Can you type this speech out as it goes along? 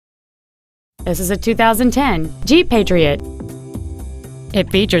This is a 2010 Jeep Patriot. It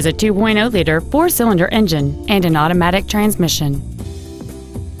features a 2.0-liter four-cylinder engine and an automatic transmission.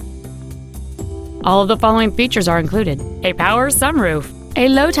 All of the following features are included: a power sunroof, a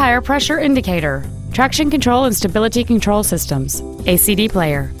low tire pressure indicator, traction control and stability control systems, a CD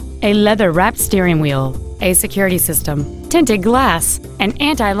player, a leather-wrapped steering wheel, a security system, tinted glass, an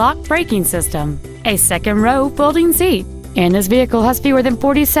anti-lock braking system, a second-row folding seat, and this vehicle has fewer than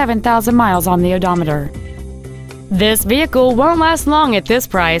 47,000 miles on the odometer. This vehicle won't last long at this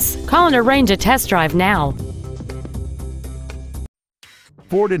price. Call and arrange a test drive now.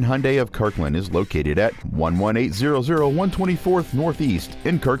 Ford and Hyundai of Kirkland is located at 11800 124th Northeast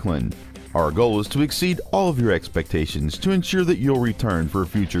in Kirkland. Our goal is to exceed all of your expectations to ensure that you'll return for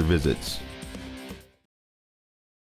future visits.